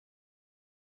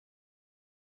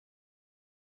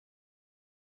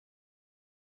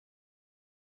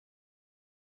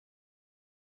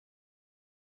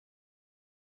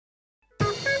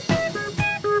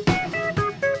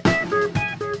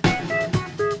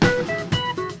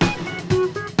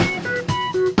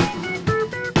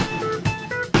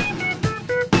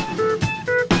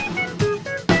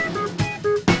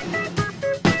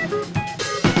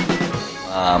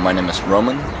My name is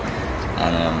Roman,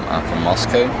 and I'm from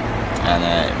Moscow. And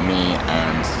me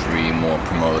and three more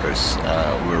promoters,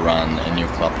 we run a new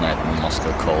club night in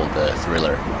Moscow called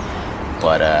Thriller.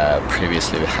 But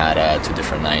previously we had two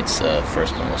different nights.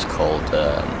 First one was called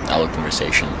Adult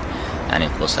Conversation, and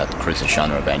it was at Crucial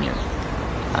Genre venue.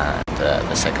 And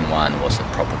the second one was at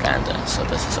Propaganda. So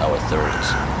this is our third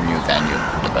new venue,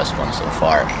 the best one so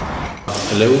far.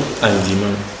 Hello, I'm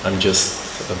Dima. I'm just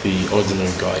the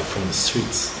ordinary guy from the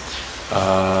streets.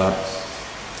 5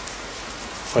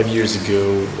 years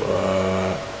ago,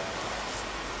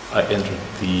 I entered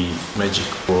the magic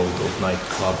world of night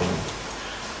clubbing,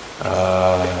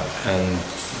 and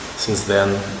since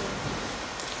then,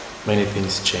 many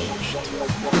things changed.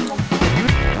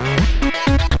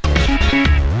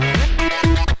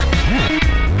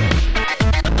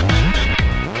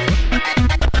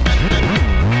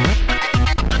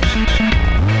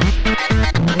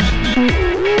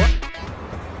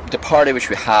 The party which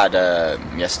we had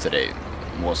yesterday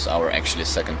was our actually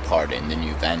second party in the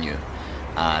new venue,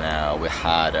 and we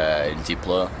had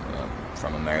Diplo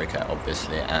from America,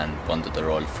 obviously, and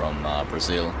Bondoderol from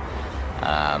Brazil,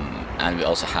 and we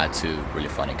also had two really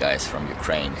funny guys from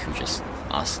Ukraine who just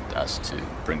asked us to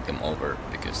bring them over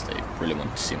because they really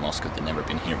wanted to see Moscow. They'd never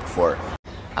been here before,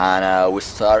 and we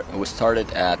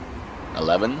started at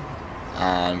 11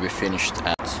 and we finished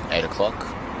at 8 o'clock.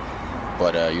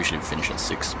 But usually we finish at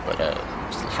 6, but we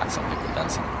still had some people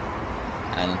dancing,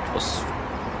 and it was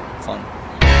fun.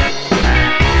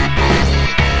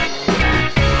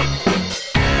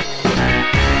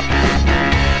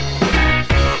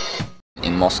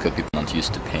 In Moscow, people aren't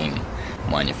used to paying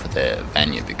money for the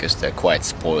venue because they're quite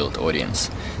spoiled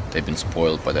audience. They've been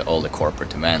spoiled by all the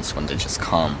corporate events when they just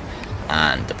come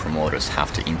and the promoters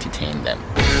have to entertain them.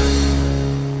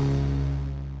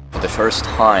 For the first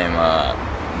time,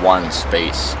 one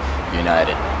space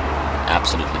united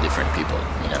absolutely different people,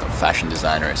 you know, fashion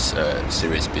designers,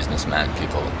 serious businessman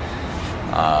people,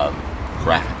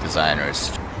 graphic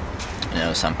designers, you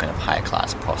know, some kind of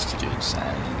high-class prostitutes,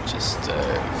 and just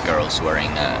girls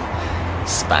wearing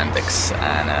spandex,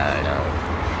 and you know,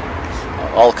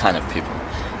 all kind of people.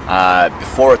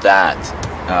 Before that,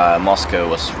 Moscow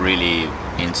was really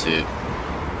into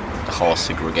the whole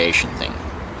segregation thing.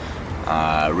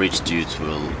 Rich dudes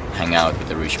will hang out with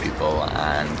the rich people,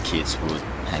 and kids would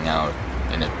hang out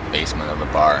in the basement of a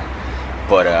bar.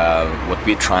 But what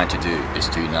we're trying to do is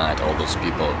to unite all those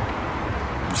people,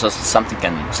 so something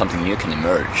new can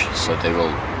emerge. So they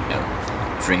will, you know,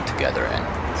 drink together and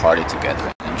party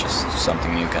together, and just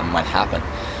something new might happen.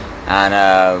 And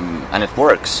it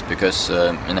works because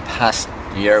in the past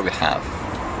year we had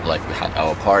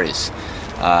our parties.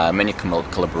 Many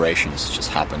collaborations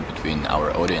just happen between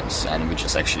our audience, and we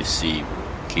just actually see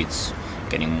kids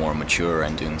getting more mature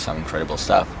and doing some incredible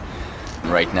stuff.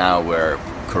 Right now we're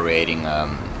creating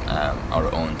our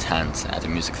own tent at the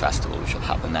music festival, which will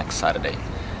happen next Saturday.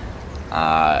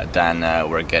 Then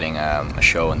we're getting a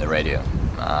show on the radio,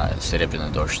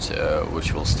 Serебryny Dozhd,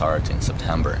 which will start in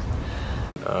September.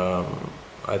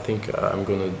 I think I'm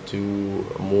gonna do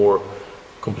a more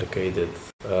complicated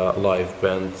live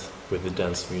band with the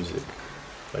dance music,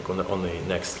 like on the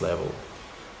next level,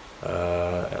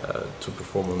 to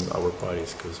perform on our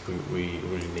parties, because we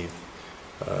really need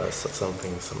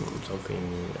something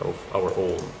of our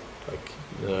own. Like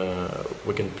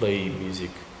we can play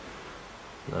music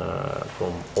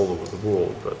from all over the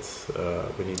world, but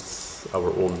we need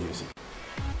our own music.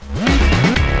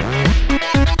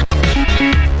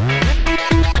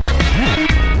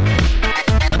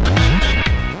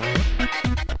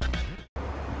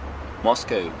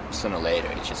 Moscow, sooner or later,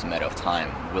 it's just a matter of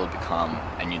time, will become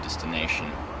a new destination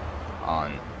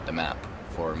on the map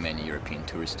for many European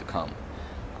tourists to come.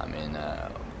 I mean,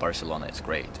 Barcelona is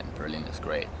great and Berlin is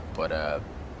great, but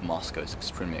Moscow is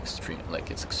extreme,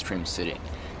 like it's extreme city.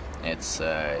 It's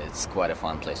quite a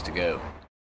fun place to go.